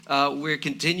We're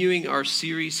continuing our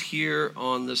series here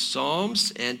on the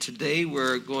Psalms, and today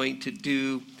we're going to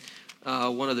do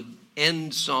one of the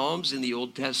end Psalms in the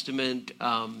Old Testament,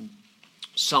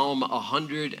 Psalm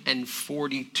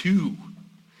 142.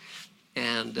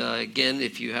 And again,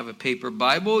 if you have a paper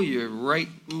Bible, you're right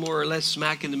more or less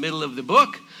smack in the middle of the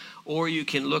book, or you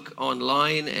can look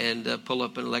online and pull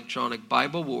up an electronic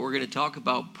Bible. But we're going to talk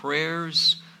about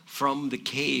prayers from the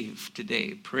cave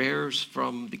today, prayers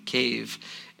from the cave.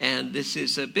 And this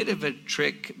is a bit of a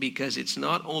trick because it's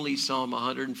not only Psalm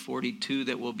 142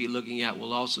 that we'll be looking at,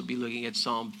 we'll also be looking at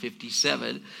Psalm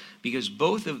 57, because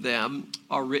both of them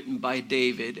are written by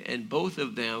David and both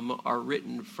of them are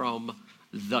written from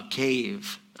the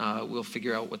cave. We'll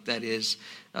figure out what that is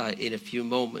in a few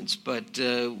moments. But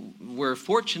we're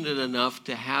fortunate enough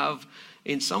to have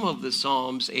in some of the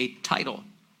Psalms a title.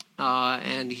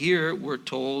 And here we're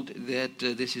told that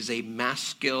this is a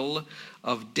maskil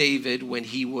of David when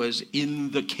he was in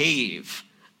the cave,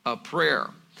 a prayer.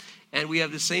 And we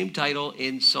have the same title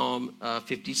in Psalm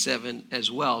 57 as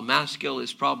well. Maskil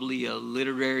is probably a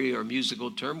literary or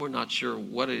musical term. We're not sure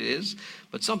what it is,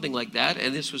 but something like that.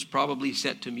 And this was probably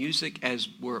set to music, as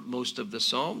were most of the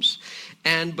Psalms.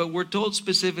 But we're told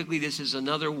specifically this is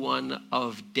another one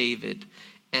of David.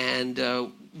 And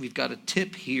we've got a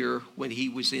tip here when he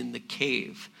was in the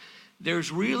cave.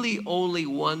 There's really only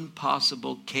one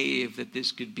possible cave that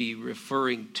this could be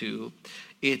referring to.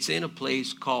 It's in a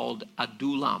place called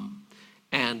Adullam.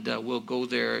 And we'll go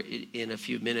there in a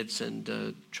few minutes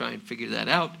and try and figure that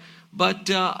out. But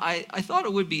I thought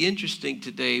it would be interesting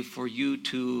today for you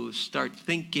to start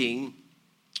thinking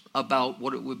about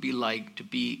what it would be like to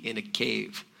be in a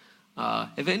cave.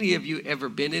 Have any of you ever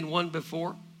been in one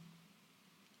before?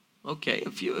 Okay,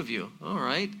 a few of you. All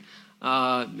right.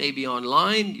 Maybe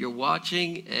online, you're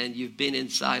watching, and you've been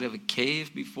inside of a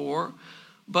cave before.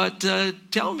 But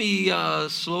tell me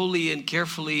slowly and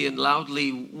carefully and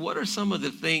loudly, what are some of the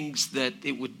things that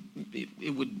it would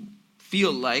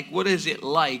feel like? What is it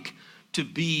like to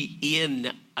be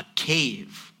in a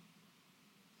cave?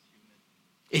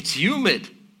 It's humid.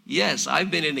 Yes,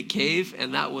 I've been in a cave,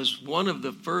 and that was one of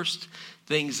the first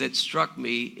things that struck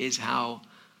me is how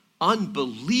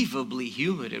unbelievably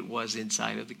humid it was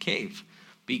inside of the cave,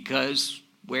 because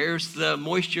where's the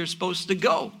moisture supposed to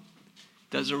go?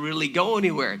 Doesn't really go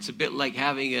anywhere. It's a bit like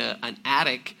having an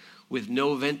attic with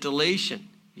no ventilation.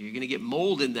 You're going to get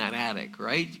mold in that attic,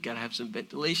 right? You got to have some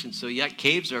ventilation. So yeah,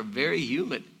 caves are very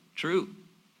humid. True.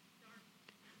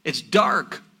 It's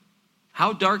dark.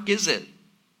 How dark is it?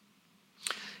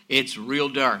 It's real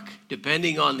dark.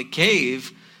 Depending on the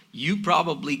cave, you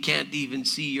probably can't even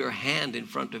see your hand in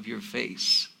front of your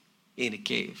face in a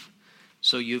cave.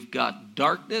 So you've got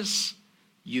darkness,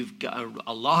 you've got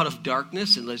a lot of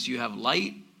darkness unless you have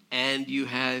light, and you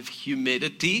have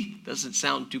humidity. Doesn't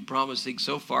sound too promising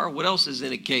so far. What else is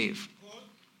in a cave?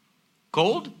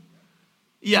 Cold?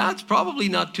 Yeah, it's probably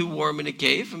not too warm in a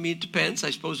cave. I mean, it depends. I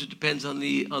suppose it depends on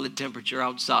the temperature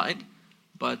outside.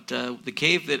 But the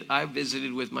cave that I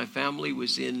visited with my family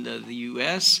was in the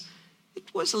U.S., it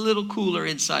was a little cooler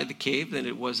inside the cave than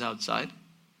it was outside.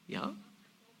 Yeah.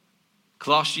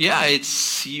 Why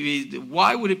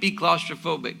would it be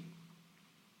claustrophobic?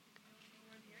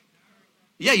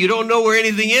 Yeah, you don't know where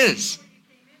anything is.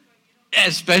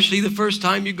 Especially the first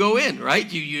time you go in, right?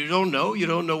 You don't know. You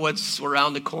don't know what's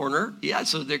around the corner. Yeah,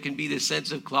 so there can be this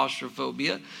sense of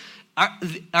claustrophobia.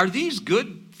 Are these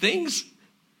good things?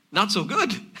 Not so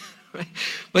good. Right?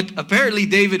 But apparently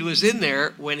David was in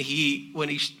there when he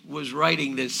was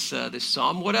writing this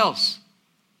psalm. What else?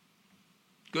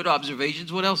 Good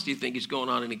observations. What else do you think is going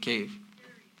on in a cave?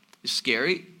 It's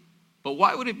scary. But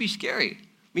why would it be scary?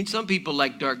 I mean, some people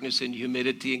like darkness and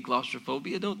humidity and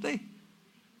claustrophobia, don't they?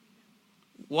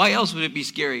 Why else would it be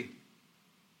scary?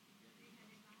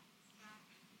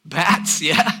 Bats,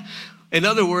 yeah. In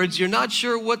other words, you're not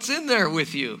sure what's in there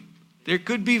with you. There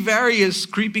could be various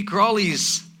creepy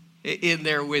crawlies in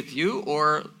there with you,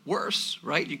 or worse,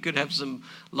 right? You could have some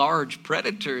large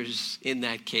predators in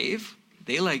that cave.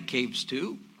 They like caves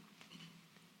too.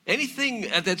 Anything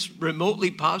that's remotely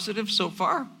positive so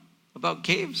far about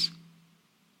caves?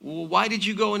 Well, why did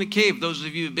you go in a cave? Those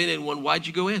of you who've been in one, why'd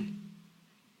you go in?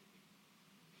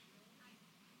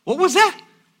 What was that?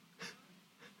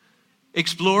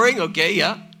 Exploring, okay,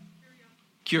 yeah.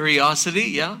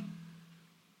 Curiosity, yeah.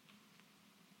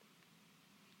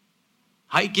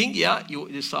 Hiking, yeah.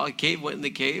 You saw a cave, went in the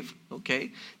cave.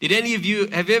 Okay. Did any of you,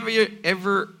 have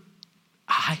ever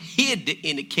hid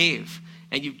in a cave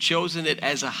and you've chosen it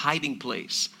as a hiding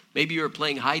place? Maybe you were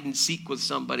playing hide and seek with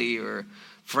somebody or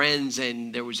friends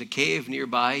and there was a cave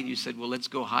nearby and you said, well, let's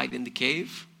go hide in the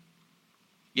cave.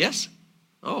 Yes?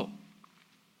 Oh.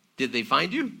 Did they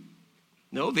find you?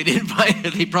 No, they didn't find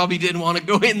you. They probably didn't want to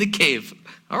go in the cave.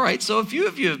 All right, so a few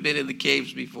of you have been in the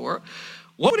caves before.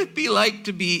 What would it be like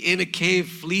to be in a cave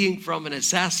fleeing from an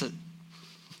assassin?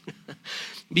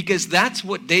 Because that's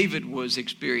what David was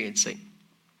experiencing.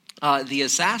 The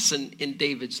assassin in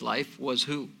David's life was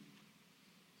who?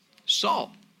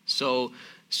 Saul. So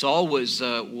Saul was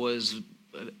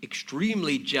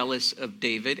extremely jealous of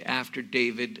David after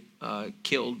David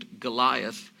killed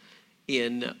Goliath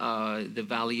in the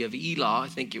valley of Elah, I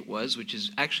think it was, which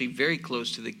is actually very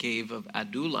close to the cave of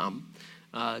Adullam.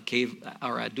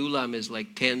 Adullam is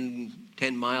like 10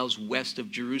 miles west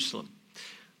of Jerusalem.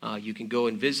 You can go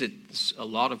and visit a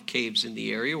lot of caves in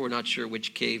the area. We're not sure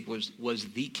which cave was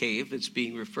the cave that's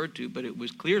being referred to, but it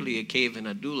was clearly a cave in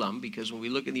Adullam, because when we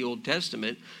look in the Old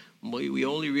Testament, we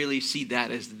only really see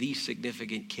that as the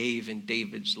significant cave in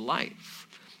David's life.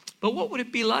 But what would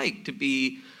it be like to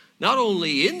be not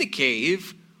only in the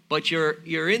cave, but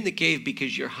you're in the cave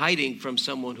because you're hiding from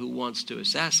someone who wants to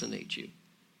assassinate you?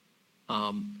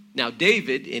 Now,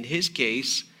 David, in his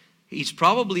case, he's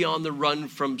probably on the run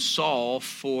from Saul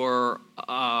for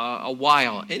a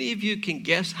while. Any of you can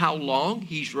guess how long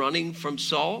he's running from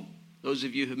Saul? Those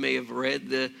of you who may have read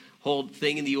the whole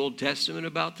thing in the Old Testament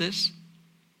about this.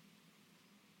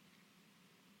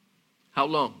 How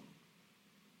long?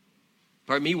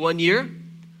 Pardon me, 1 year?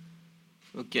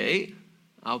 Okay,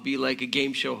 I'll be like a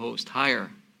game show host.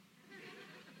 Higher.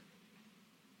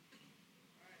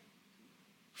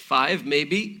 5,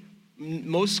 maybe.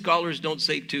 Most scholars don't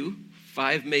say 2.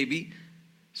 5, maybe.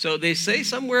 So they say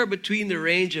somewhere between the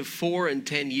range of 4 and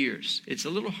 10 years. It's a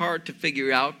little hard to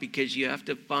figure out because you have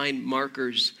to find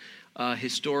markers,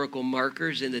 historical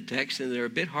markers in the text, and they're a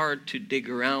bit hard to dig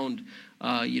around.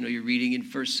 You're reading in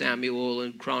 1 Samuel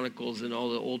and Chronicles and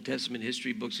all the Old Testament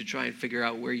history books to try and figure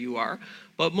out where you are.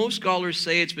 But most scholars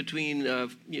say it's between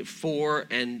 4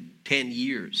 and 10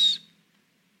 years.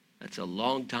 That's a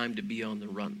long time to be on the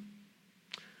run.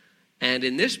 And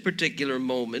in this particular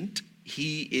moment,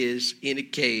 he is in a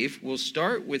cave. We'll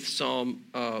start with Psalm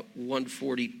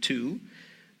 142,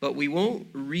 but we won't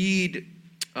read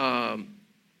the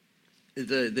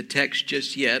text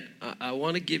just yet. I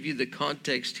want to give you the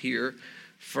context here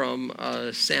from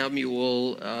 1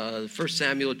 Samuel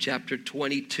chapter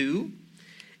 22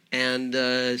 and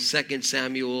 2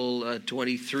 Samuel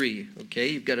 23. Okay,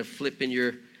 you've got to flip in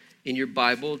your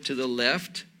Bible to the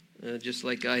left, just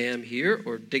like I am here,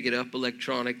 or dig it up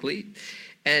electronically.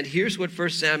 And here's what 1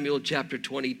 Samuel chapter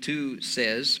 22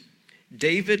 says.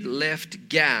 David left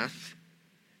Gath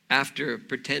after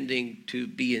pretending to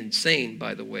be insane,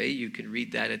 by the way. You can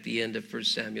read that at the end of 1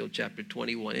 Samuel chapter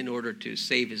 21. In order to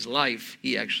save his life,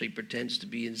 he actually pretends to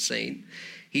be insane.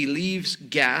 He leaves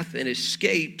Gath and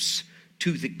escapes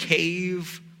to the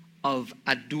cave of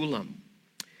Adullam.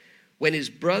 When his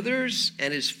brothers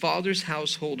and his father's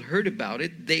household heard about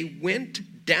it, they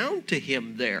went down to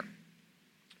him there,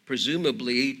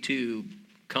 presumably to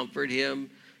comfort him,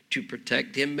 to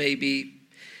protect him maybe.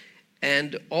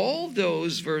 And all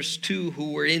those, verse 2,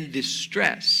 who were in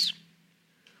distress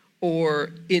or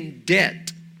in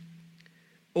debt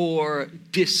or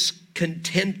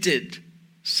discontented.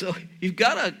 So you've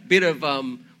got a bit of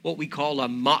what we call a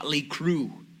motley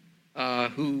crew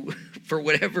who, for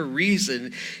whatever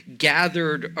reason,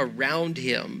 gathered around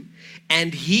him.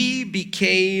 And he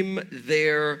became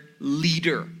their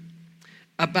leader.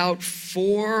 About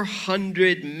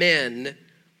 400 men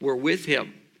were with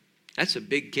him. That's a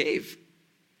big cave.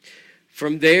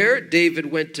 From there, David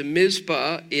went to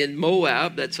Mizpah in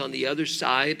Moab. That's on the other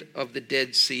side of the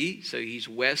Dead Sea. So he's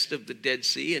west of the Dead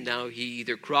Sea, and now he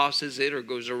either crosses it or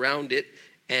goes around it,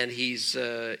 and he's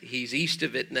east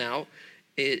of it now,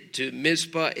 to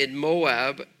Mizpah in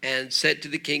Moab, and said to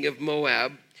the king of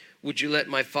Moab, "Would you let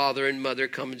my father and mother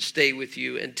come and stay with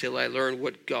you until I learn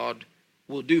what God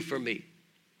will do for me?"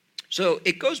 So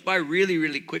it goes by really,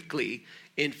 really quickly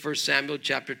in 1 Samuel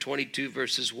chapter 22,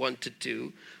 verses 1 to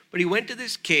 2. But he went to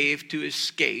this cave to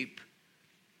escape.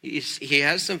 He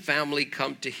has some family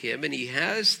come to him, and he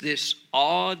has this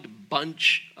odd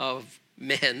bunch of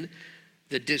men,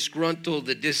 the disgruntled,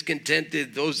 the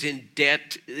discontented, those in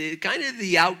debt, kind of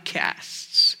the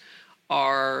outcasts,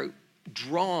 are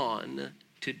drawn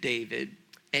to David,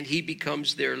 and he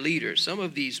becomes their leader. Some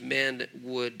of these men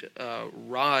would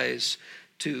rise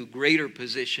to greater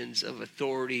positions of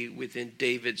authority within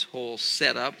David's whole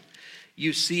setup.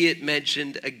 You see it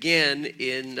mentioned again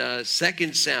in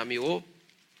 2 Samuel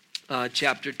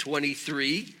chapter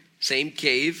 23, same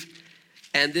cave.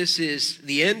 And this is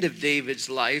the end of David's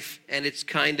life, and it's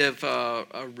kind of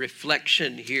a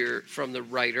reflection here from the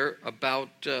writer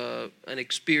about an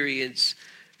experience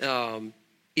in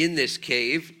this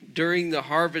cave. During the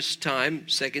harvest time,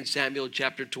 2 Samuel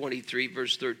chapter 23,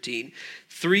 verse 13,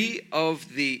 3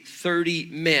 of the 30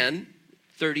 men,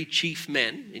 30 chief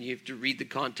men, and you have to read the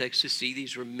context to see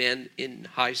these were men in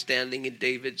high standing in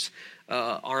David's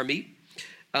army,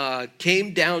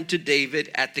 came down to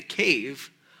David at the cave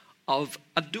of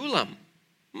Adullam,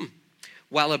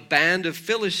 while a band of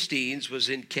Philistines was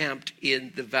encamped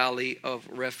in the valley of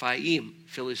Rephaim.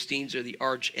 Philistines are the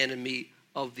arch enemy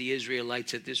of the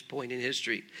Israelites at this point in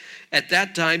history. At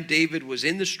that time, David was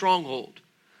in the stronghold.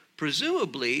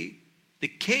 Presumably, the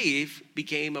cave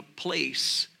became a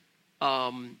place,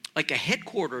 like a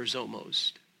headquarters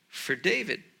almost, for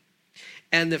David.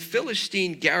 And the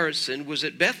Philistine garrison was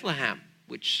at Bethlehem,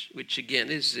 which again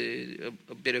is a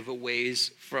bit of a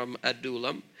ways from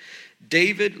Adullam.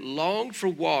 David longed for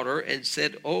water and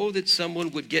said, "Oh, that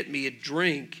someone would get me a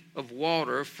drink of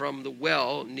water from the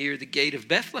well near the gate of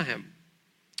Bethlehem."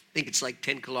 I think it's like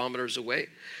 10 kilometers away.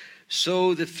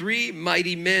 So the 3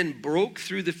 mighty men broke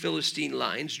through the Philistine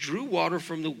lines, drew water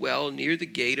from the well near the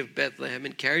gate of Bethlehem,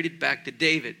 and carried it back to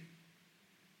David.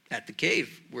 At the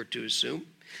cave, we're to assume.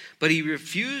 But he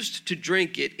refused to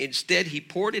drink it. Instead, he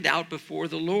poured it out before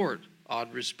the Lord.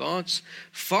 Odd response.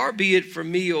 "Far be it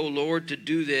from me, O Lord, to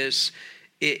do this.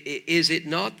 Is it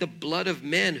not the blood of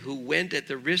men who went at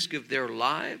the risk of their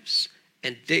lives?"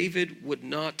 And David would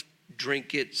not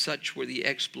drink it. Such were the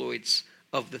exploits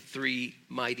of the 3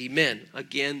 mighty men.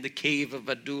 Again, the cave of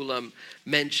Adullam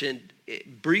mentioned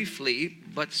briefly,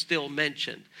 but still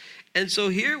mentioned. And so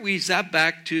here we zap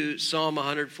back to Psalm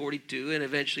 142 and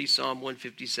eventually Psalm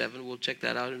 157. We'll check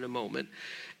that out in a moment.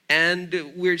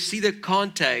 And we see the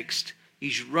context.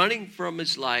 He's running from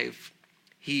his life.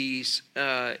 He's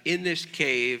in this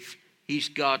cave. He's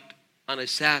got an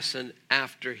assassin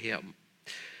after him.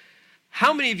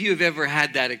 How many of you have ever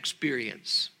had that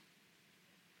experience?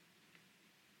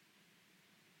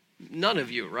 None of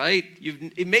you, right?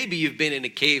 Maybe you've been in a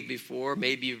cave before.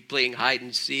 Maybe you're playing hide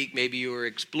and seek. Maybe you were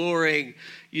exploring,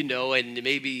 and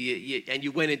maybe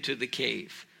you went into the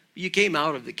cave. You came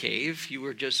out of the cave. You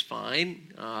were just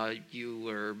fine. You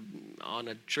were on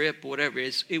a trip, whatever it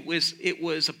is. It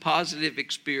was a positive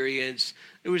experience.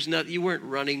 There was nothing. You weren't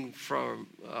running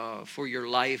for your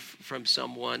life from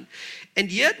someone,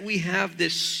 and yet we have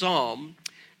this psalm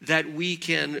that we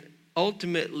can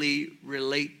ultimately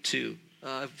relate to.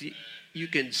 If you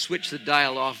can switch the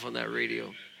dial off on that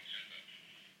radio.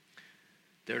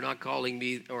 They're not calling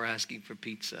me or asking for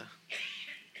pizza.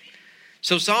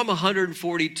 So Psalm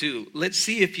 142, let's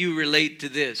see if you relate to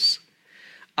this.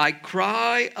 "I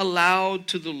cry aloud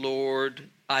to the Lord.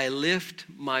 I lift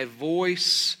my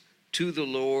voice to the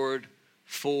Lord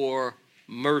for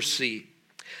mercy.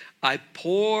 I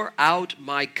pour out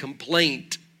my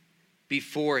complaint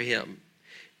before him.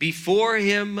 Before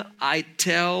him I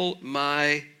tell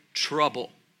my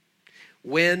trouble.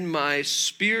 When my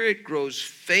spirit grows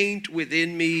faint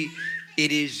within me,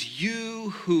 it is you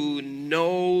who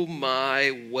know my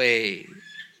way."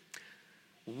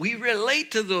 We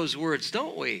relate to those words,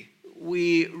 don't we?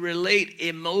 We relate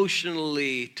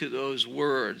emotionally to those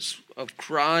words of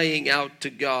crying out to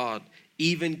God,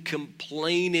 even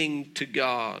complaining to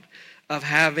God, of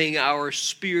having our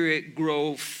spirit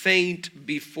grow faint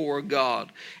before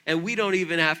God. And we don't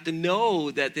even have to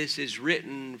know that this is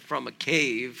written from a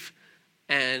cave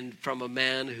and from a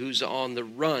man who's on the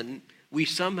run. We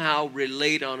somehow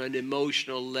relate on an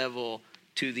emotional level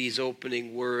to these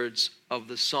opening words of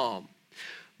the psalm,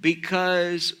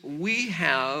 because we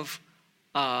have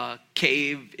a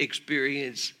cave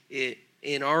experience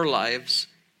in our lives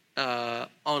on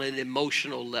an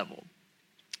emotional level.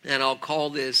 And I'll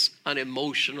call this an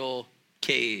emotional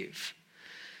cave.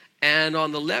 And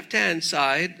on the left-hand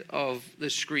side of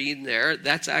the screen there,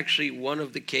 that's actually one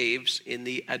of the caves in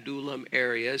the Adullam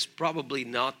area. It's probably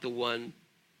not the one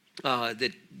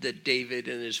that David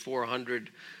and his 400,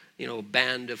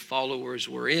 band of followers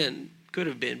were in. Could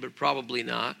have been, but probably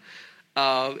not.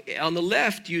 On the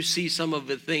left, you see some of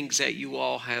the things that you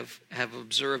all have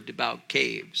observed about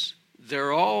caves.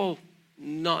 They're all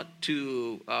not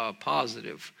too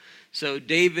positive. So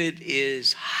David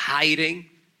is hiding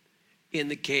in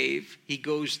the cave. He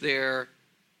goes there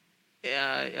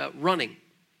running.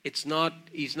 He's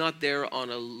not there on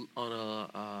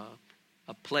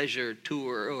a pleasure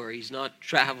tour, or he's not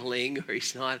traveling, or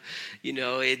he's not,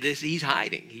 he's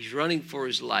hiding. He's running for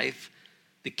his life.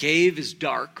 The cave is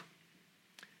dark.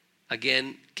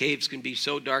 Again, caves can be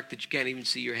so dark that you can't even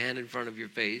see your hand in front of your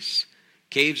face.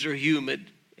 Caves are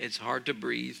humid. It's hard to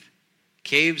breathe.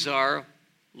 Caves are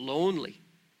lonely.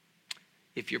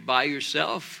 If you're by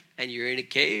yourself and you're in a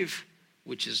cave,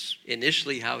 which is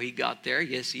initially how he got there.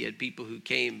 Yes, he had people who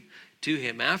came to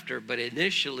him after, but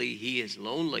initially he is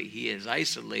lonely. He is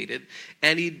isolated.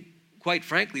 And quite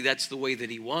frankly, that's the way that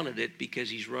he wanted it because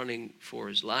he's running for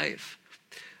his life.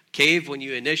 Cave, when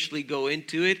you initially go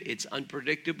into it, it's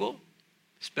unpredictable,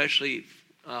 especially,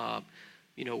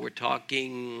 we're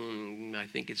talking, I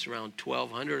think it's around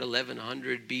 1200,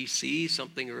 1100 BC,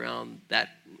 something around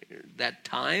that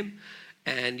time.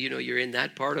 And, you're in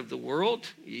that part of the world.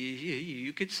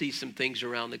 You could see some things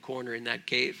around the corner in that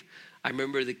cave. I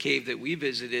remember the cave that we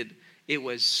visited. It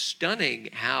was stunning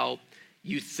how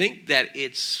you think that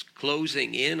it's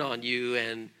closing in on you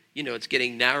and, it's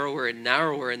getting narrower and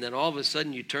narrower. And then all of a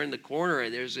sudden you turn the corner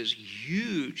and there's this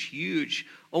huge,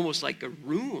 almost like a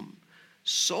room.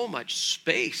 So much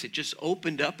space. It just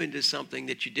opened up into something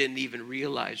that you didn't even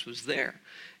realize was there.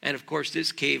 And of course,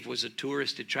 this cave was a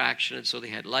tourist attraction, and so they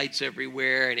had lights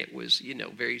everywhere, and it was,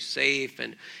 very safe,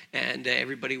 and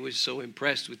everybody was so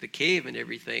impressed with the cave and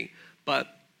everything. But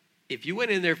if you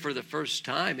went in there for the first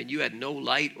time and you had no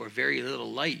light or very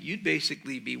little light, you'd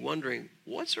basically be wondering,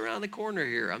 what's around the corner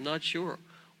here? I'm not sure.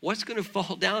 What's going to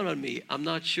fall down on me? I'm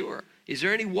not sure. Is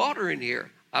there any water in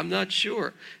here? I'm not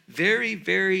sure. Very,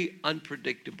 very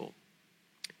unpredictable.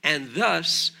 And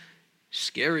thus,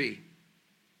 scary.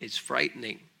 It's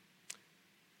frightening.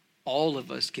 All of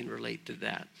us can relate to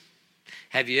that.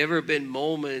 Have you ever been in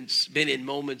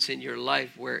moments in your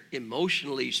life where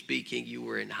emotionally speaking, you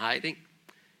were in hiding?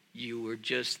 You were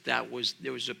there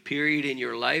was a period in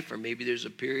your life, or maybe there's a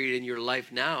period in your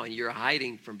life now, and you're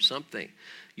hiding from something.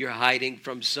 You're hiding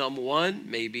from someone.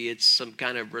 Maybe it's some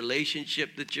kind of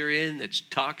relationship that you're in that's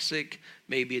toxic.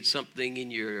 Maybe it's something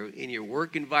in your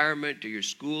work environment or your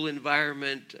school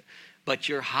environment, but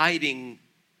you're hiding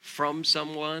from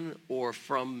someone or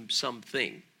from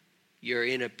something. You're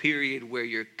in a period where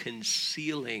you're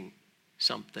concealing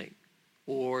something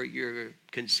or you're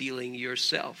concealing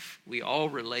yourself. We all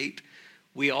relate.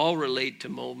 We all relate to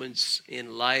moments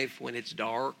in life when it's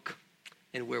dark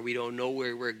and where we don't know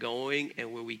where we're going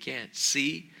and where we can't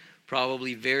see.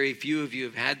 Probably very few of you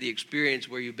have had the experience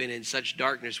where you've been in such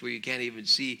darkness where you can't even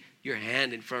see your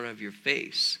hand in front of your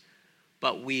face.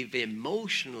 But we've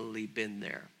emotionally been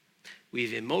there.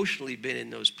 We've emotionally been in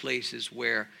those places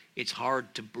where it's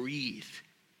hard to breathe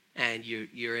and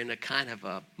you're in a kind of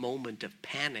a moment of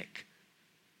panic.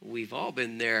 We've all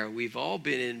been there. We've all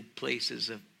been in places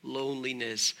of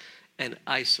loneliness and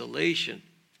isolation.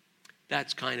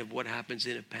 That's kind of what happens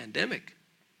in a pandemic.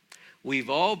 We've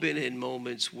all been in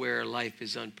moments where life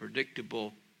is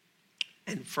unpredictable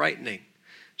and frightening.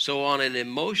 So on an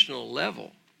emotional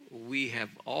level, we have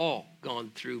all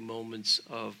gone through moments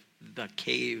of the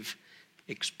cave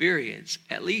experience.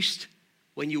 At least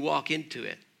when you walk into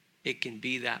it, it can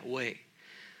be that way.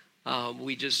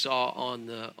 We just saw on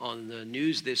the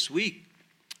news this week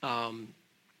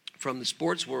from the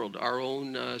sports world, our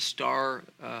own star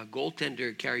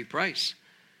goaltender, Carey Price,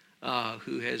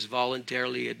 who has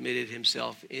voluntarily admitted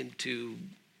himself into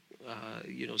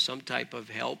some type of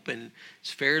help, and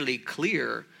it's fairly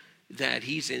clear that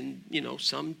he's in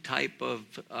some type of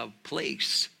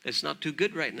place that's not too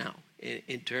good right now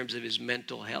in terms of his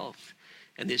mental health.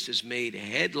 And this has made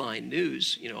headline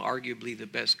news, arguably the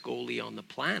best goalie on the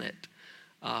planet,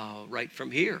 right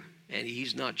from here. And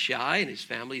he's not shy, and his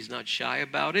family's not shy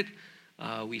about it.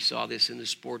 We saw this in the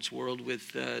sports world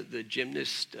with the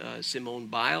gymnast Simone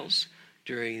Biles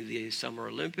during the Summer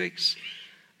Olympics.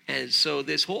 And so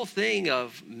this whole thing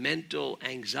of mental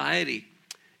anxiety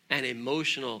and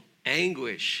emotional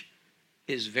anguish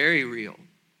is very real.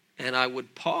 And I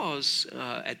would pause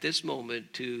at this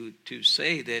moment to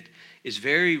say that it's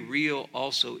very real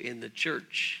also in the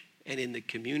church and in the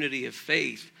community of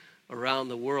faith around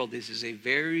the world. This is a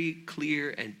very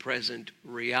clear and present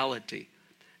reality.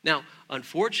 Now,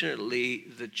 unfortunately,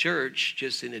 the church,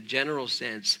 just in a general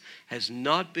sense, has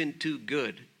not been too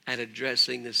good at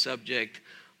addressing the subject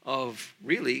of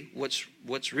really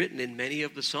what's written in many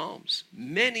of the Psalms.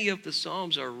 Many of the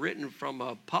Psalms are written from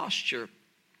a posture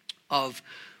of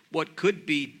what could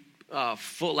be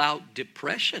full-out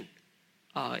depression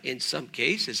in some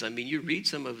cases. I mean, you read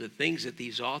some of the things that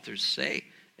these authors say,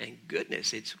 and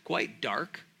goodness, it's quite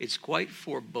dark. It's quite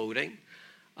foreboding.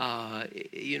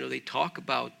 They talk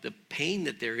about the pain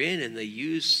that they're in, and they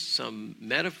use some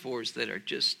metaphors that are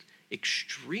just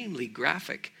extremely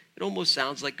graphic. It almost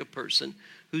sounds like a person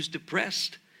who's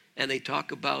depressed. And they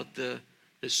talk about the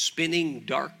spinning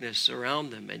darkness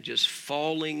around them and just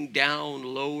falling down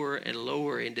lower and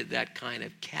lower into that kind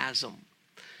of chasm.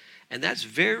 And that's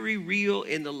very real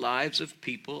in the lives of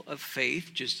people of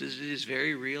faith, just as it is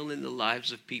very real in the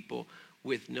lives of people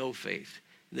with no faith.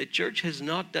 The church has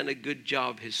not done a good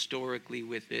job historically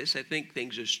with this. I think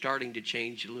things are starting to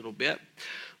change a little bit.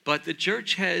 But the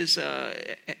church has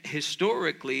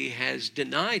historically has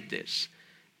denied this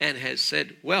and has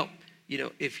said, well,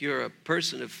 if you're a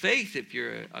person of faith, if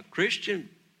you're a Christian,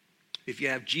 if you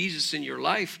have Jesus in your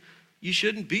life, you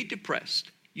shouldn't be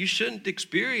depressed. You shouldn't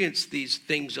experience these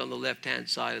things on the left-hand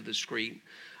side of the screen.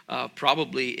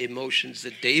 Probably emotions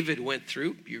that David went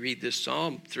through. You read this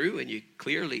psalm through, and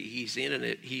he's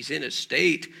in a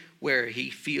state where he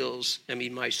feels,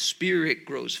 my spirit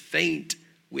grows faint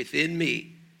within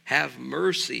me. Have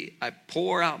mercy. I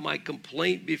pour out my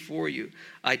complaint before you.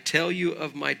 I tell you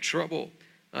of my trouble.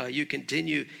 You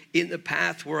continue, in the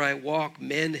path where I walk,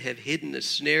 men have hidden a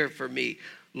snare for me.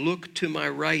 Look to my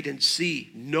right and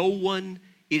see. No one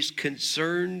is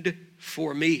concerned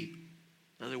for me.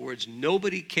 In other words,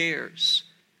 nobody cares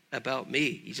about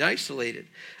me. He's isolated.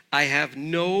 I have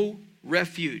no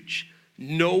refuge.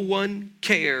 No one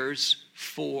cares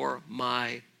for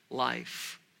my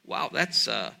life. Wow, that's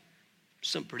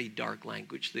some pretty dark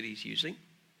language that he's using.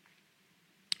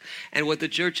 And what the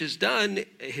church has done,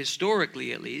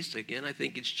 historically at least, again, I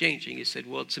think it's changing. It said,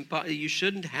 well, you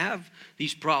shouldn't have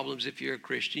these problems if you're a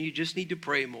Christian. You just need to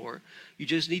pray more. You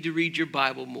just need to read your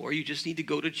Bible more. You just need to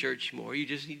go to church more. You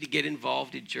just need to get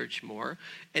involved in church more.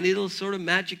 And it'll sort of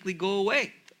magically go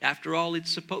away. After all,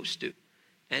 it's supposed to.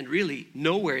 And really,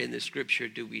 nowhere in the Scripture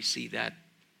do we see that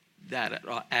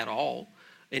at all.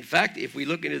 In fact, if we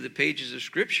look into the pages of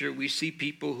Scripture, we see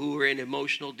people who are in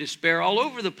emotional despair all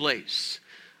over the place.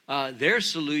 Their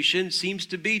solution seems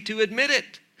to be to admit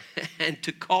it and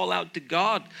to call out to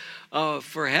God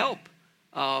for help.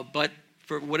 But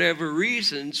for whatever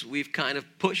reasons, we've kind of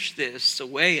pushed this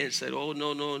away and said, oh,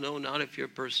 no, not if you're a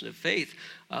person of faith.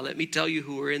 Let me tell you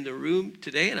who are in the room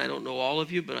today, and I don't know all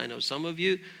of you, but I know some of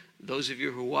you. Those of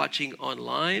you who are watching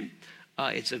online,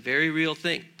 it's a very real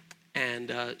thing.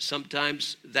 And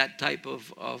sometimes that type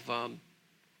of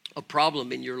a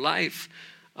problem in your life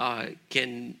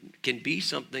can be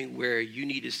something where you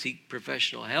need to seek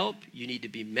professional help. You need to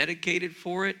be medicated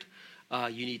for it.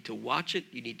 You need to watch it.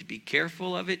 You need to be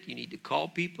careful of it. You need to call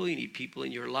people. You need people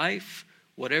in your life,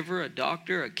 whatever, a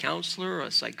doctor, a counselor, a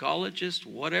psychologist,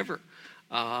 whatever.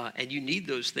 And you need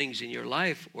those things in your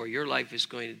life, or your life is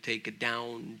going to take a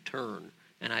downturn.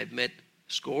 And I've met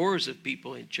scores of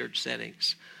people in church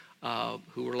settings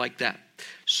who are like that.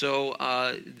 So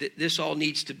this all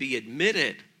needs to be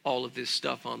admitted, all of this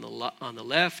stuff on the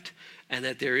left, and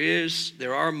that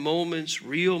there are moments,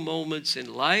 real moments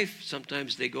in life,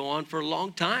 sometimes they go on for a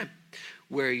long time,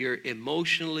 where you're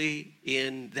emotionally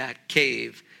in that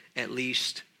cave, at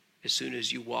least as soon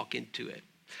as you walk into it.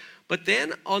 But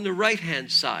then on the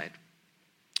right-hand side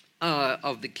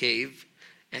of the cave,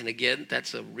 and again,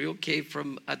 that's a real cave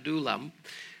from Adullam,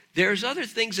 there's other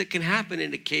things that can happen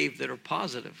in a cave that are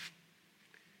positive.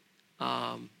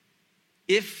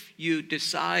 If you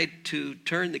decide to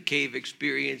turn the cave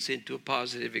experience into a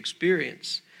positive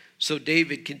experience. So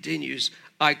David continues,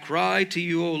 I cry to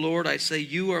you, O Lord, I say,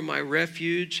 you are my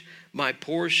refuge, my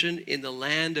portion in the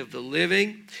land of the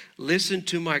living. Listen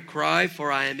to my cry,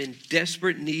 for I am in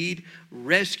desperate need.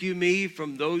 Rescue me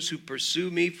from those who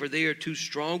pursue me, for they are too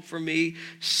strong for me.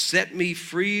 Set me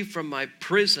free from my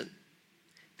prison,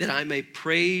 that I may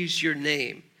praise your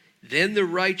name. Then the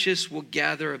righteous will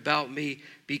gather about me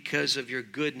because of your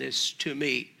goodness to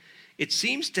me. It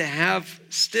seems to have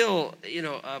still,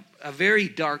 a very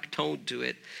dark tone to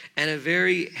it, and a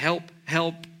very help,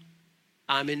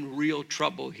 I'm in real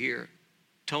trouble here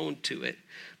tone to it.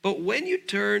 But when you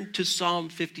turn to Psalm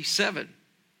 57,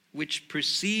 which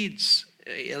precedes,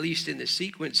 at least in the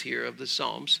sequence here of the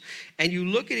Psalms, and you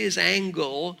look at his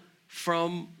angle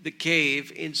from the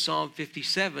cave in Psalm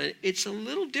 57, it's a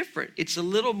little different. It's a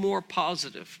little more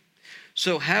positive.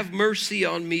 So have mercy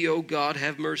on me, O God,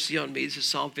 have mercy on me. This is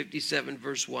Psalm 57,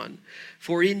 verse 1.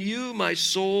 For in you my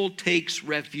soul takes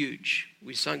refuge.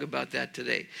 We sung about that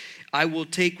today. I will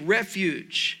take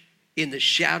refuge in the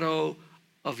shadow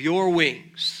of your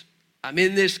wings. I'm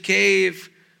in this cave,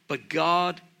 but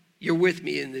God, you're with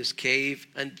me in this cave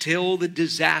until the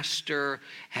disaster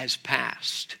has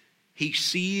passed. He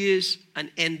sees an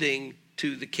ending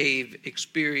to the cave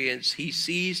experience. He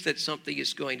sees that something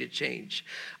is going to change.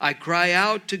 I cry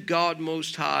out to God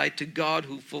Most High, to God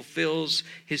who fulfills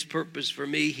his purpose for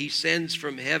me. He sends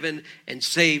from heaven and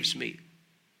saves me.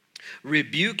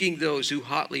 Rebuking those who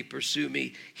hotly pursue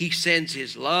me, he sends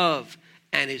his love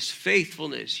and his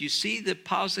faithfulness. You see the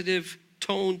positive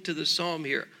tone to the psalm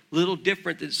here. A little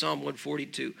different than Psalm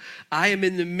 142. I am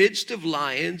in the midst of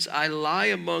lions. I lie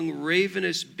among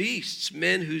ravenous beasts,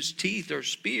 men whose teeth are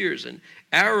spears and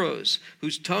arrows,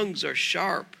 whose tongues are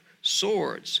sharp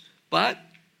swords. But,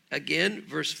 again,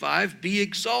 verse 5, be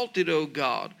exalted, O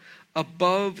God,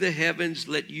 above the heavens.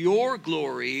 Let your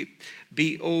glory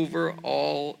be over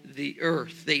all the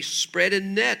earth. They spread a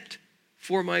net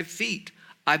for my feet.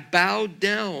 I bowed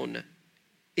down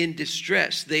in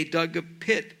distress. They dug a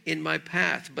pit in my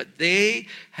path, but they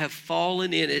have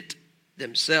fallen in it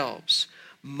themselves.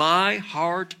 My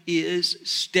heart is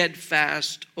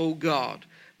steadfast, O God.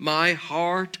 My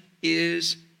heart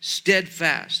is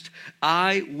steadfast.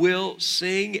 I will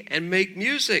sing and make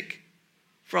music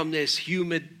from this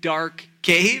humid, dark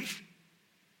cave.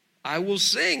 I will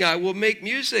sing. I will make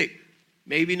music.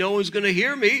 Maybe no one's going to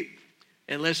hear me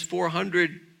unless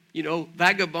 400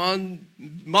 vagabond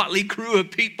motley crew of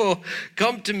people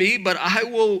come to me, but I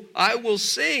will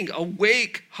sing.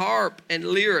 Awake, harp, and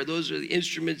lyre. Those are the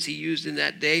instruments he used in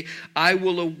that day. I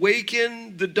will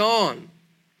awaken the dawn.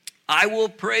 I will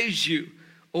praise you,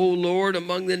 O Lord,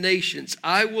 among the nations.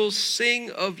 I will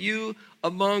sing of you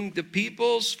among the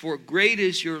peoples, for great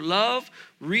is your love,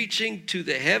 reaching to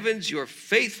the heavens. Your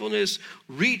faithfulness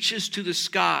reaches to the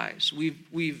skies.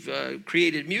 We've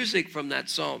created music from that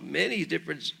psalm. Many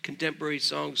different contemporary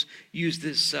songs use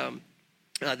this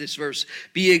verse.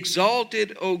 Be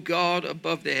exalted, O God,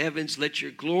 above the heavens. Let your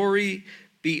glory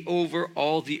be over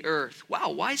all the earth.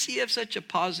 Wow, why does he have such a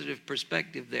positive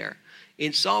perspective there?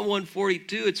 In Psalm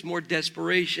 142, it's more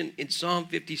desperation. In Psalm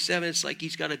 57, it's like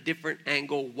he's got a different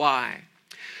angle. Why?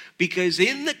 Because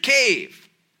in the cave,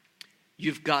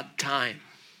 you've got time.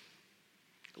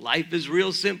 Life is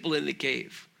real simple in the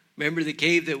cave. Remember the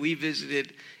cave that we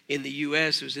visited in the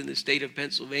U.S. It was in the state of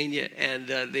Pennsylvania, and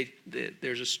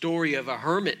there's a story of a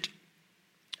hermit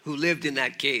who lived in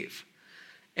that cave.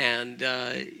 And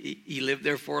he lived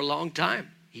there for a long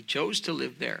time. He chose to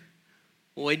live there.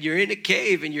 When you're in a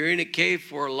cave and you're in a cave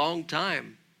for a long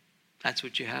time, that's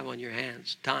what you have on your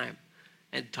hands, time.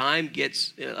 And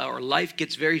life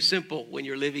gets very simple when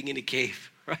you're living in a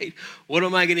cave, right? What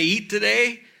am I going to eat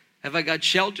today? Have I got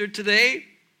shelter today?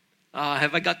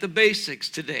 Have I got the basics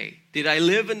today? Did I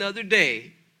live another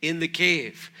day in the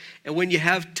cave? And when you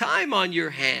have time on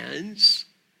your hands,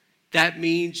 that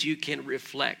means you can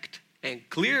reflect. And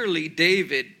clearly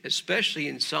David, especially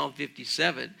in Psalm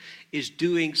 57, is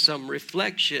doing some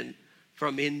reflection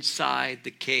from inside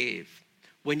the cave.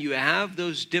 When you have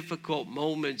those difficult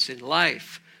moments in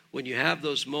life, when you have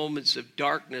those moments of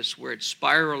darkness where it's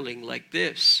spiraling like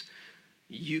this,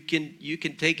 you can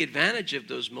take advantage of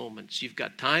those moments. You've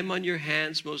got time on your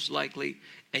hands most likely,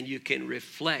 and you can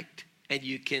reflect, and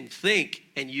you can think,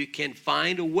 and you can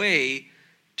find a way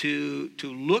to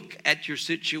look at your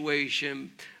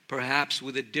situation perhaps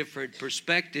with a different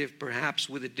perspective, perhaps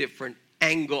with a different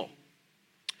angle.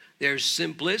 There's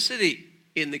simplicity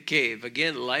in the cave.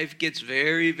 Again, life gets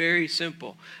very, very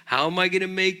simple. How am I going to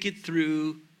make it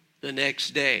through the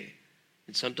next day?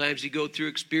 And sometimes you go through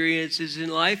experiences in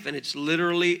life, and it's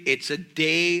a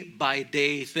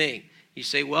day-by-day thing. You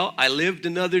say, well, I lived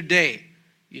another day.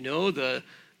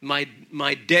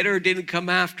 My debtor didn't come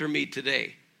after me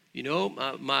today.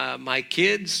 My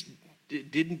kids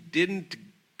didn't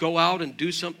go out and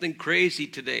do something crazy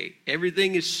today.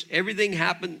 Everything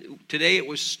happened today. It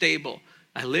was stable.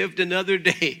 I lived another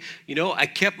day. I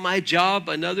kept my job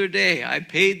another day. I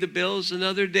paid the bills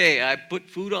another day. I put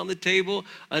food on the table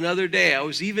another day. I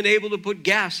was even able to put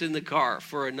gas in the car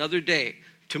for another day.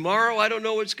 Tomorrow, I don't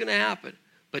know what's going to happen.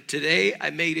 But today, I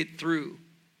made it through.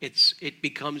 It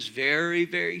becomes very,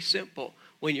 very simple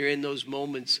when you're in those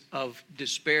moments of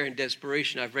despair and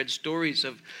desperation. I've read stories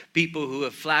of people who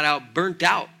have flat out burnt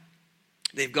out.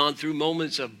 They've gone through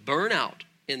moments of burnout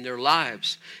in their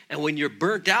lives. And when you're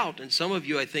burnt out, and some of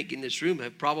you, I think, in this room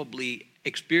have probably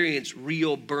experienced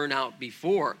real burnout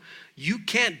before, you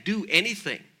can't do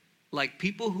anything. Like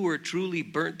people who are truly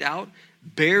burnt out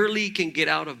barely can get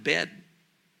out of bed.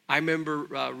 I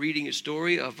remember reading a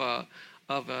story of a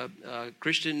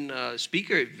Christian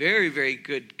speaker, a very, very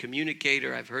good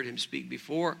communicator. I've heard him speak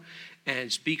before,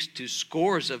 and speaks to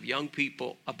scores of young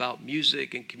people about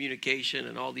music and communication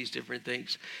and all these different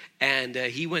things. And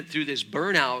he went through this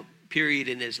burnout period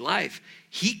in his life.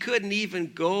 He couldn't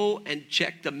even go and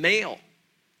check the mail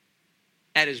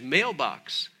at his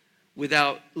mailbox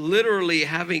without literally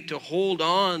having to hold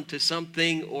on to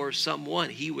something or someone.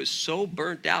 He was so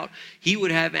burnt out. He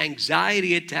would have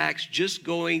anxiety attacks just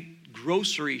going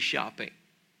grocery shopping.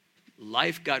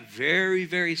 Life got very,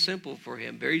 very simple for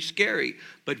him. Very scary,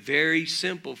 but very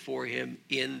simple for him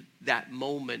in that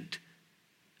moment.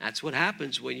 That's what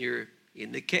happens when you're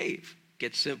in the cave.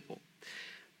 Gets simple.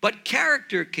 But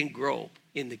character can grow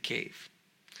in the cave.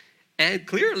 And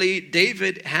clearly,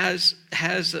 David has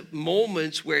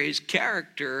moments where his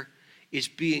character is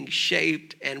being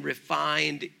shaped and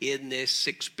refined in this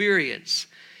experience.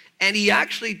 And he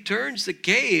actually turns the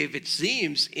cave, it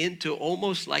seems, into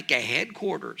almost like a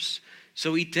headquarters.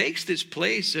 So he takes this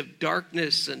place of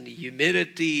darkness and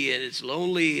humidity, and it's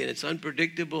lonely and it's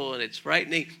unpredictable and it's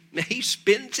frightening. He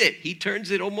spins it. He turns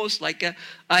it almost like a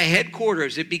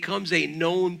headquarters. It becomes a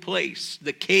known place,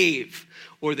 the cave,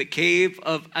 or the cave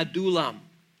of Adullam.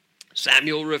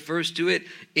 Samuel refers to it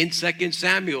in 2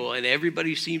 Samuel, and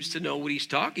everybody seems to know what he's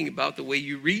talking about. The way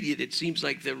you read it, it seems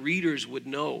like the readers would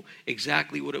know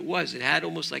exactly what it was. It had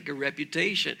almost like a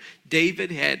reputation.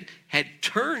 David had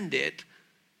turned it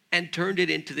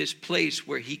into this place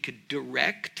where he could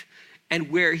direct and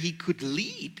where he could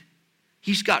lead.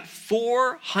 He's got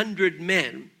 400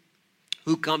 men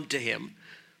who come to him.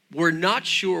 We're not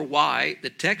sure why. The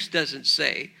text doesn't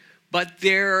say. But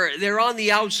they're on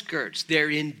the outskirts. They're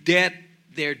in debt.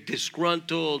 They're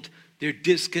disgruntled. They're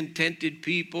discontented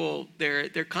people. They're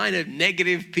kind of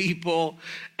negative people.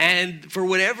 And for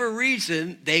whatever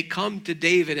reason, they come to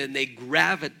David and they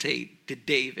gravitate to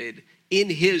David in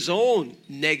his own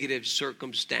negative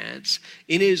circumstance,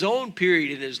 in his own period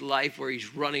in his life where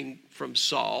he's running from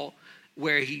Saul,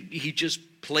 where he just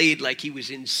played like he was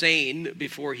insane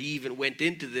before he even went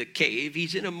into the cave.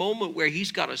 He's in a moment where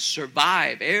he's got to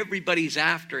survive. Everybody's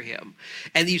after him.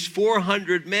 And these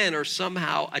 400 men are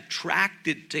somehow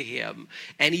attracted to him.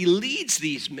 And he leads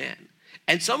these men.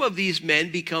 And some of these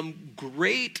men become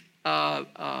great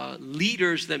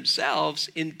leaders themselves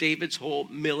in David's whole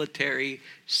military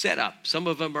setup. Some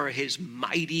of them are his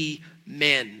mighty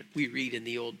men, we read in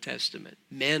the Old Testament.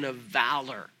 Men of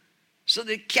valor. So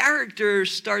the character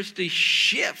starts to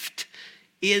shift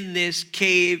in this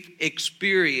cave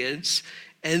experience,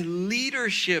 and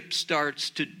leadership starts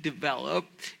to develop,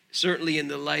 certainly in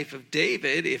the life of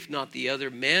David, if not the other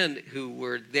men who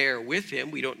were there with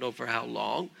him. We don't know for how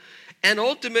long. And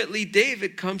ultimately,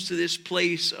 David comes to this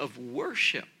place of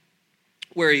worship,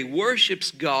 where he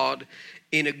worships God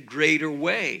in a greater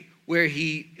way, where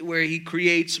he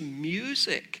creates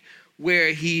music,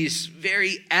 where he's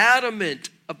very adamant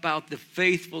about the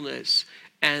faithfulness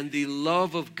and the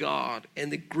love of God and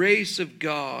the grace of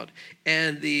God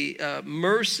and the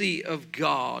mercy of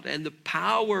God and the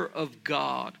power of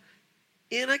God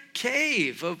in a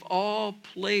cave of all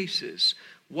places.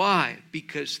 Why?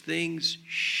 Because things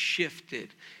shifted.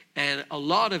 And a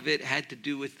lot of it had to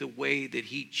do with the way that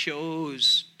he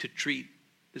chose to treat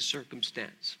the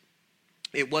circumstance.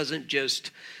 It wasn't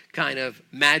just kind of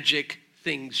magic,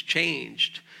 things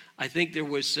changed. I think there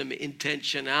was some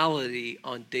intentionality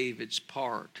on David's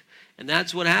part. And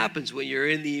that's what happens when you're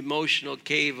in the emotional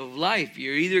cave of life.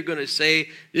 You're either going to say,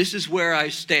 this is where I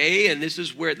stay and this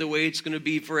is where the way it's going to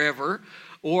be forever,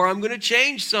 or I'm going to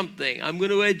change something. I'm going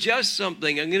to adjust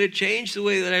something. I'm going to change the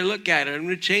way that I look at it. I'm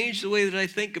going to change the way that I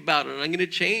think about it. I'm going to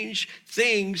change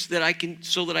things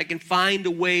so that I can find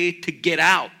a way to get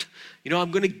out. I'm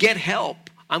going to get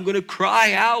help. I'm going to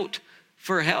cry out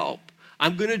for help.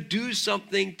 I'm going to do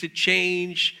something to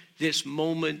change this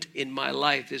moment in my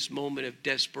life, this moment of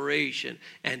desperation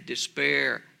and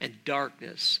despair and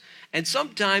darkness. And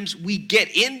sometimes we get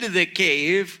into the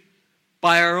cave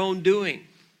by our own doing.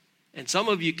 And some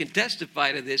of you can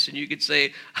testify to this, and you could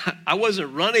say, I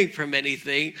wasn't running from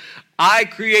anything. I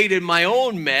created my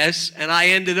own mess, and I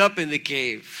ended up in the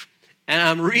cave. And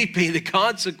I'm reaping the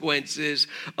consequences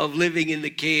of living in the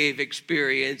cave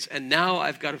experience, and now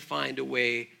I've got to find a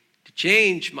way to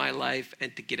change my life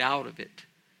and to get out of it.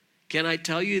 Can I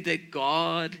tell you that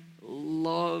God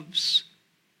loves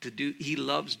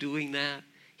doing that?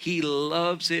 He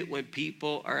loves it when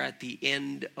people are at the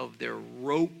end of their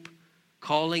rope,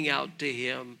 calling out to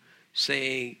him,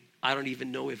 saying, I don't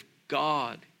even know if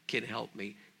God can help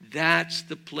me. That's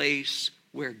the place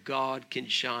where God can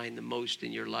shine the most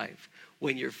in your life.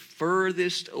 When you're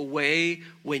furthest away,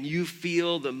 when you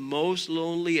feel the most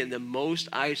lonely and the most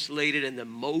isolated and the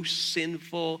most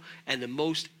sinful and the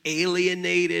most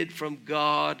alienated from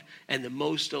God and the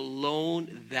most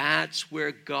alone, that's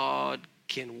where God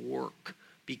can work,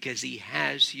 because he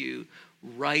has you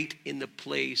right in the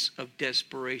place of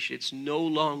desperation. It's no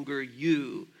longer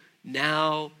you.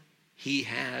 Now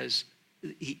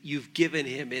you've given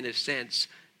him, in a sense,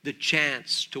 the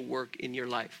chance to work in your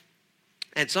life.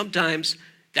 And sometimes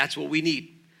that's what we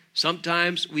need.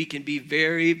 Sometimes we can be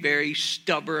very, very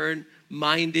stubborn.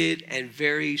 minded and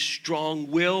very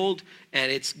strong-willed,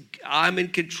 and it's I'm in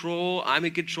control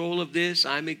of this,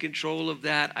 I'm in control of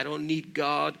that, I don't need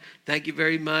God, thank you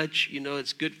very much,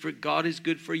 it's good for God is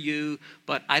good for you,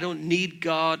 but I don't need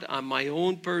God, I'm my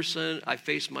own person, I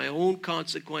face my own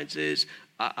consequences,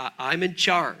 I'm in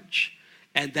charge.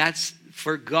 And that's,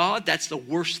 for God, that's the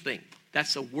worst thing.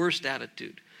 That's the worst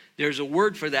attitude. There's a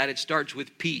word for that. It starts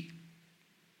with P.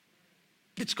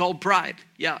 It's called pride.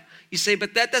 Yeah. You say,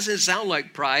 but that doesn't sound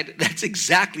like pride. That's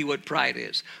exactly what pride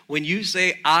is. When you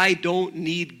say, I don't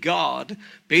need God,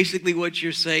 basically what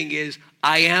you're saying is,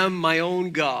 I am my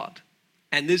own God.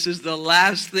 And this is the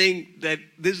last thing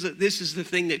this is the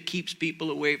thing that keeps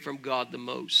people away from God the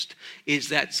most, is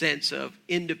that sense of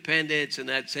independence and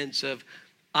that sense of,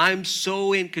 I'm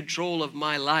so in control of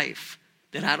my life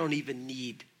that I don't even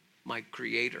need my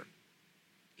Creator.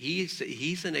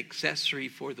 He's an accessory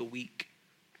for the weak.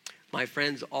 My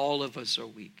friends, all of us are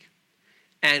weak.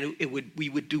 And we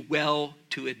would do well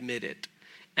to admit it.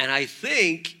 And I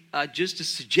think, just a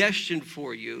suggestion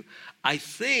for you, I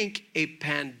think a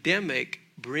pandemic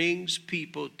brings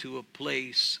people to a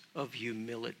place of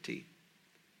humility.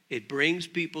 It brings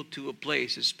people to a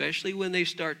place, especially when they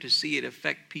start to see it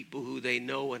affect people who they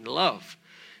know and love.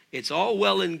 It's all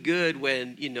well and good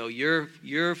when,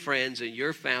 your friends and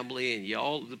your family and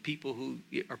all the people who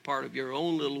are part of your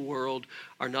own little world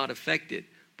are not affected.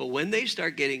 But when they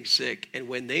start getting sick and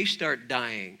when they start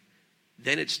dying,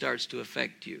 then it starts to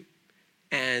affect you.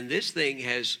 And this thing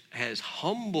has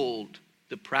humbled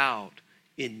the proud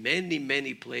in many,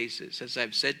 many places. As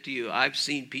I've said to you, I've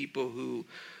seen people who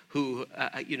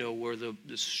were the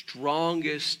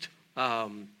strongest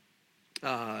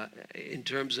in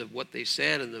terms of what they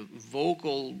said and the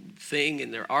vocal thing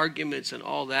and their arguments and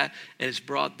all that, and it's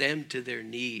brought them to their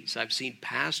knees. I've seen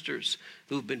pastors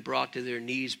who've been brought to their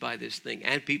knees by this thing,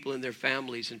 and people in their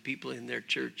families and people in their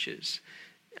churches.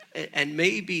 And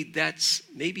maybe that's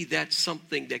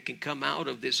something that can come out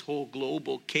of this whole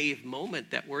global cave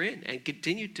moment that we're in and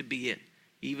continue to be in.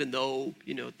 Even though,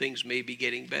 things may be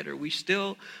getting better, we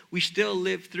still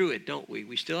live through it, don't we?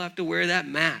 We still have to wear that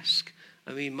mask.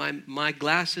 I mean, my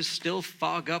glasses still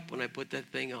fog up when I put that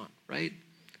thing on, right?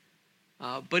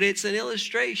 But it's an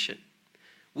illustration.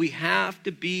 We have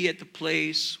to be at the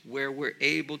place where we're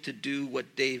able to do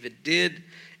what David did,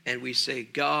 and we say,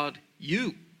 God,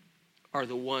 you are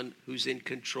the one who's in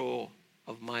control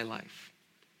of my life.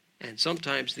 And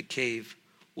sometimes the cave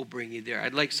will bring you there.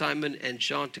 I'd like Simon and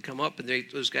Sean to come up, and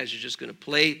those guys are just going to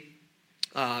play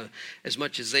as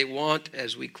much as they want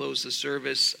as we close the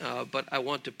service. But I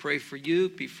want to pray for you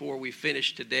before we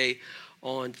finish today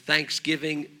on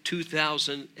Thanksgiving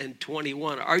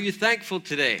 2021. Are you thankful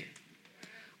today?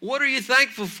 What are you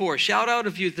thankful for? Shout out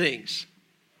a few things.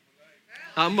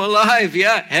 I'm alive,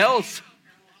 yeah. Health,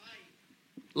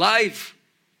 life,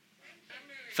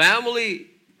 family,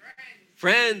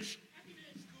 friends.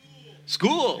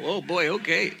 School. Oh boy,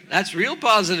 okay. That's real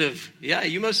positive. Yeah,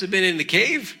 you must have been in the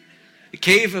cave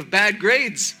of bad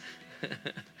grades.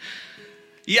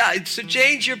 Yeah, so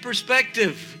change your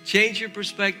perspective. Change your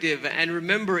perspective. And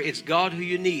remember, it's God who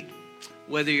you need.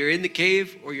 Whether you're in the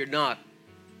cave or you're not,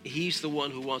 He's the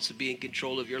one who wants to be in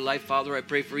control of your life. Father, I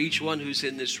pray for each one who's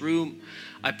in this room.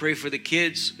 I pray for the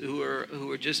kids who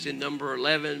are just in number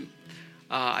 11.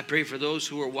 I pray for those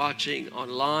who are watching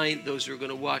online, those who are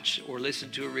going to watch or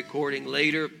listen to a recording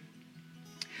later.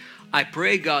 I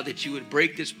pray, God, that you would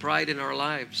break this pride in our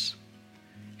lives.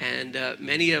 And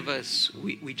many of us,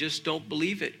 we just don't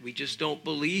believe it. We just don't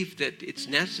believe that it's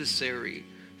necessary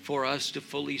for us to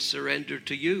fully surrender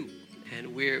to you.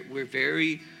 And we're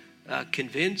very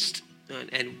convinced,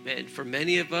 and for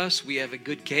many of us, we have a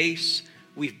good case.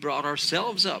 We've brought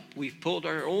ourselves up. We've pulled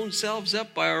our own selves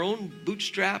up by our own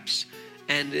bootstraps.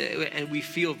 And we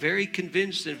feel very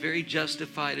convinced and very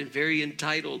justified and very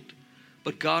entitled.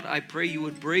 But God, I pray you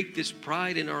would break this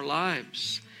pride in our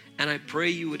lives. And I pray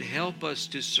you would help us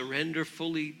to surrender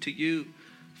fully to you.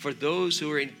 For those who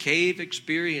are in cave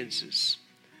experiences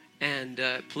and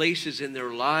places in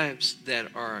their lives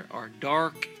that are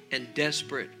dark and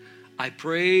desperate, I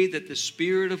pray that the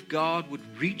Spirit of God would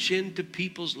reach into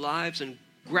people's lives and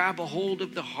grab a hold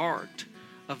of the heart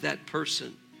of that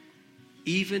person.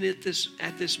 Even at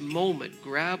this moment,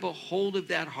 grab a hold of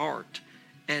that heart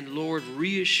and, Lord,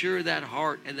 reassure that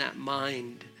heart and that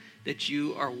mind that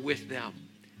you are with them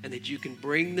and that you can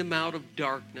bring them out of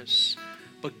darkness.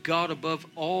 But God, above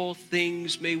all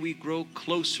things, may we grow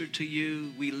closer to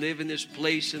you. We live in this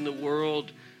place in the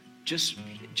world just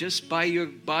by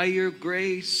your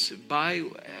grace,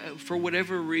 for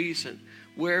whatever reason,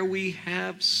 where we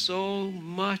have so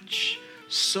much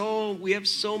We have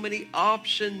so many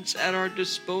options at our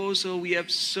disposal. We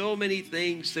have so many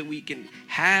things that we can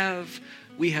have.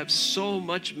 We have so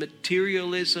much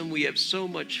materialism. We have so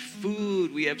much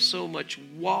food. We have so much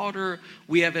water.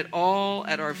 We have it all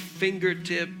at our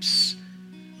fingertips.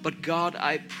 But God,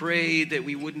 I pray that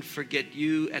we wouldn't forget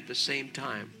you at the same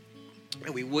time.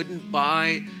 And we wouldn't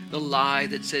buy the lie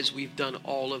that says we've done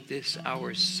all of this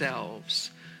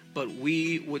ourselves. But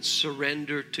we would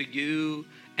surrender to you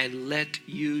and let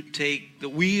you take the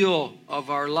wheel of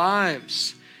our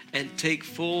lives and take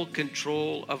full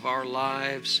control of our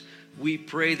lives. We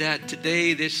pray that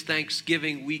today, this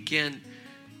Thanksgiving weekend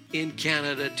in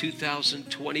Canada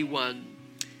 2021.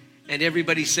 And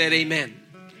everybody said amen.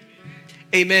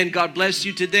 Amen. God bless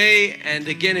you today. And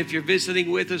again, if you're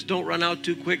visiting with us, don't run out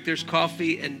too quick. There's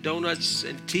coffee and donuts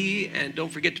and tea. And don't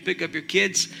forget to pick up your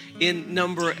kids in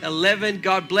number 11.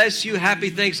 God bless you. Happy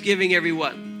Thanksgiving,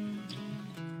 everyone.